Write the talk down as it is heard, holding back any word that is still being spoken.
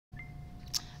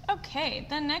Okay,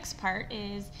 the next part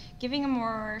is giving a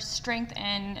more strength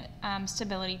and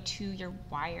stability to your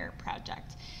wire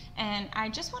project. And I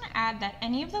just want to add that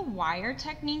any of the wire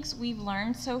techniques we've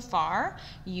learned so far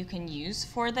you can use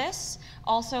for this.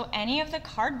 Also, any of the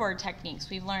cardboard techniques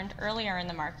we've learned earlier in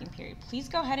the marking period, please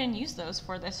go ahead and use those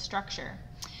for this structure.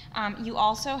 You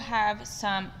also have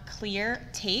some clear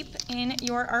tape in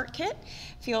your art kit.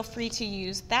 Feel free to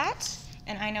use that.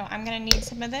 And I know I'm going to need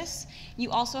some of this. You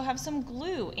also have some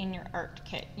glue in your art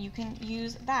kit. You can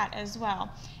use that as well.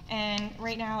 And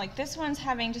right now, like this one's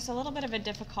having just a little bit of a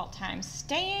difficult time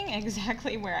staying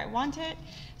exactly where I want it.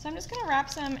 So I'm just going to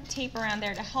wrap some tape around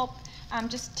there to help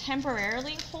just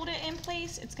temporarily hold it in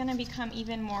place. It's going to become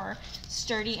even more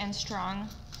sturdy and strong.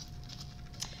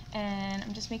 And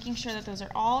I'm just making sure that those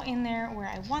are all in there where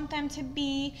I want them to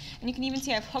be. And you can even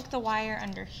see I've hooked the wire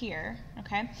under here,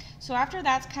 okay? So after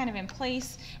that's kind of in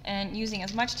place and using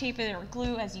as much tape or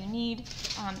glue as you need,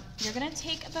 you're gonna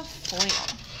take the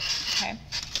foil, okay?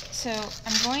 So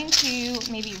I'm going to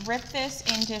maybe rip this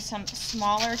into some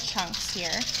smaller chunks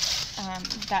here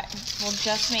that will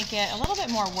just make it a little bit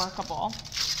more workable.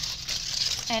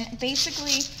 And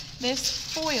basically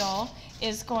this foil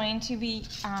is going to be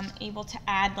able to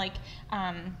add like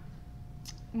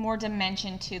more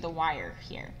dimension to the wire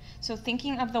here. So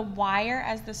thinking of the wire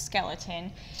as the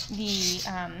skeleton,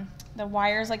 the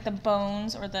wire is like the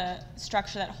bones or the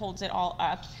structure that holds it all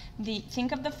up.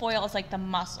 Think of the foil as like the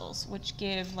muscles, which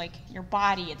give like your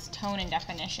body its tone and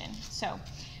definition. So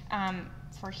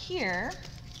for here,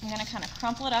 I'm going to kind of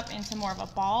crumple it up into more of a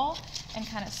ball and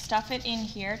kind of stuff it in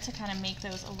here to kind of make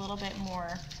those a little bit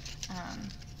more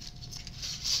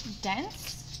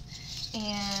dense.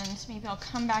 And maybe I'll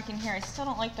come back in here. I still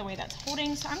don't like the way that's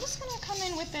holding, so I'm just going to come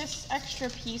in with this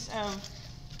extra piece of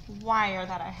wire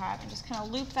that I have and just kind of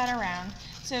loop that around.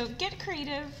 So get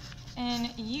creative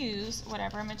and use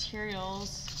whatever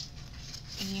materials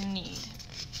you need,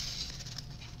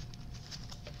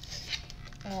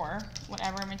 or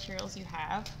whatever materials you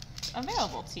have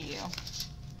available to you.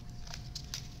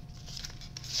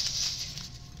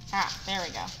 Ah, there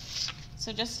we go.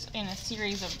 So just in a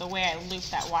series of the way I loop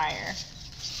that wire,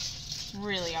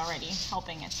 really already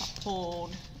helping it to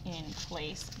hold in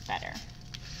place better.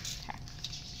 Okay,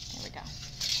 there we go.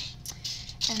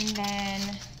 And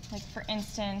then, like for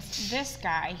instance, this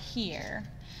guy here,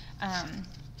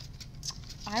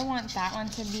 I want that one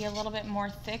to be a little bit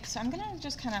more thick, so I'm gonna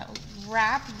just kind of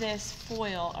wrap this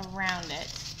foil around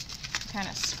it, kind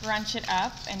of scrunch it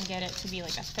up and get it to be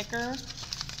like a thicker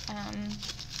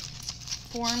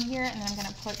form here, and then I'm going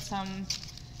to put some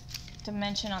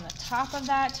dimension on the top of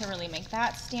that to really make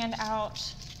that stand out.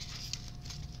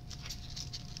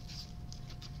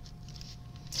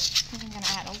 And I'm going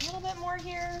to add a little bit more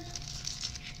here.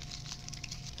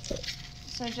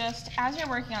 So just as you're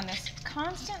working on this,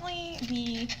 constantly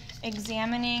be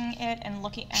examining it and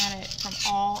looking at it from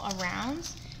all around,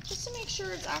 just to make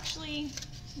sure it's actually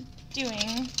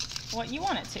doing what you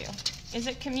want it to. Is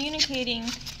it communicating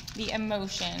the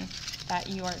emotion that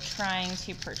you are trying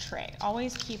to portray?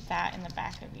 Always keep that in the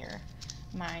back of your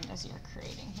mind as you're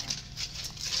creating here.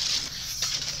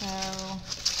 So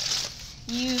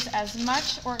use as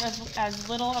much or as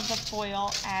little of the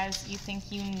foil as you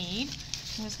think you need.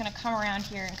 I'm just going to come around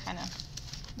here and kind of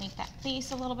make that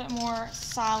base a little bit more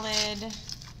solid,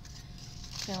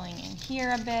 filling in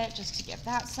here a bit just to give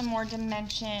that some more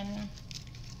dimension.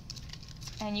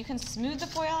 And you can smooth the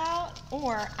foil out,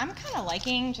 or I'm kind of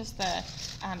liking just the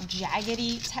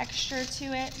jaggedy texture to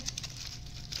it.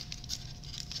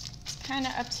 It's kind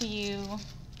of up to you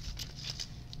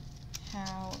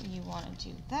how you want to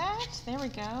do that. There we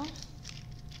go.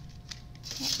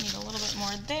 Need a little bit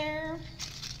more there.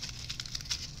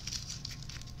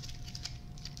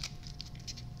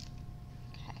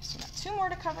 Okay, so we got 2 more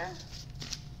to cover.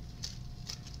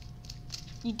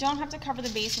 You don't have to cover the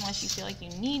base unless you feel like you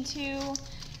need to.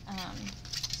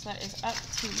 So that is up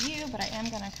to you, but I am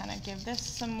going to kind of give this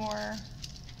some more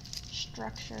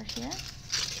structure here.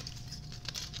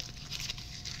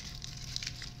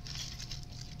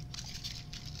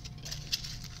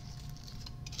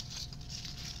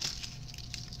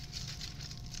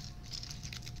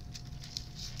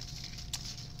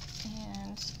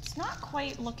 And it's not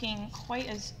quite looking quite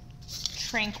as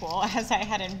tranquil as I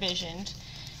had envisioned.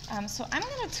 So I'm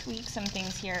going to tweak some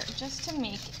things here just to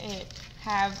make it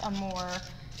have a more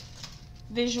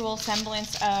visual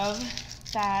semblance of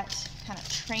that kind of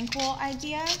tranquil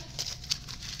idea.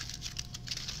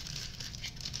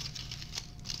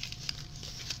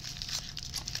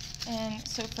 And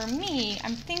so for me,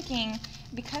 I'm thinking,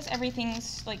 because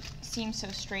everything's like seems so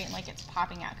straight and like it's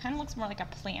popping out, kind of looks more like a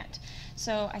plant.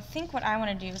 So I think what I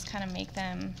want to do is kind of make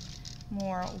them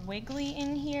more wiggly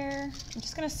in here. I'm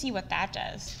just going to see what that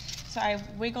does. So I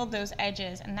wiggled those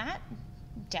edges, and that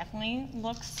definitely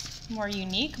looks more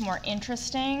unique, more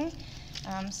interesting.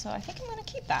 So I think I'm going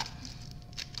to keep that.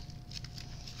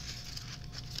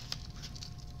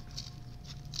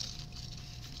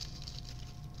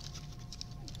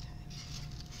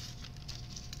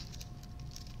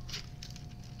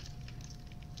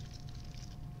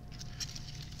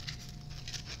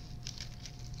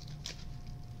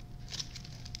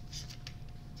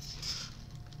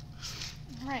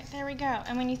 All right, there we go.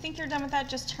 And when you think you're done with that,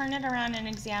 just turn it around and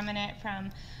examine it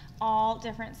from all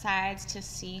different sides to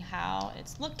see how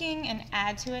it's looking, and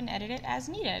add to it and edit it as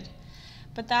needed.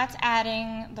 But that's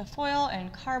adding the foil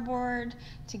and cardboard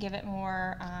to give it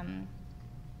more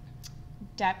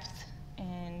depth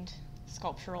and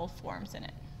sculptural forms in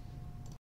it.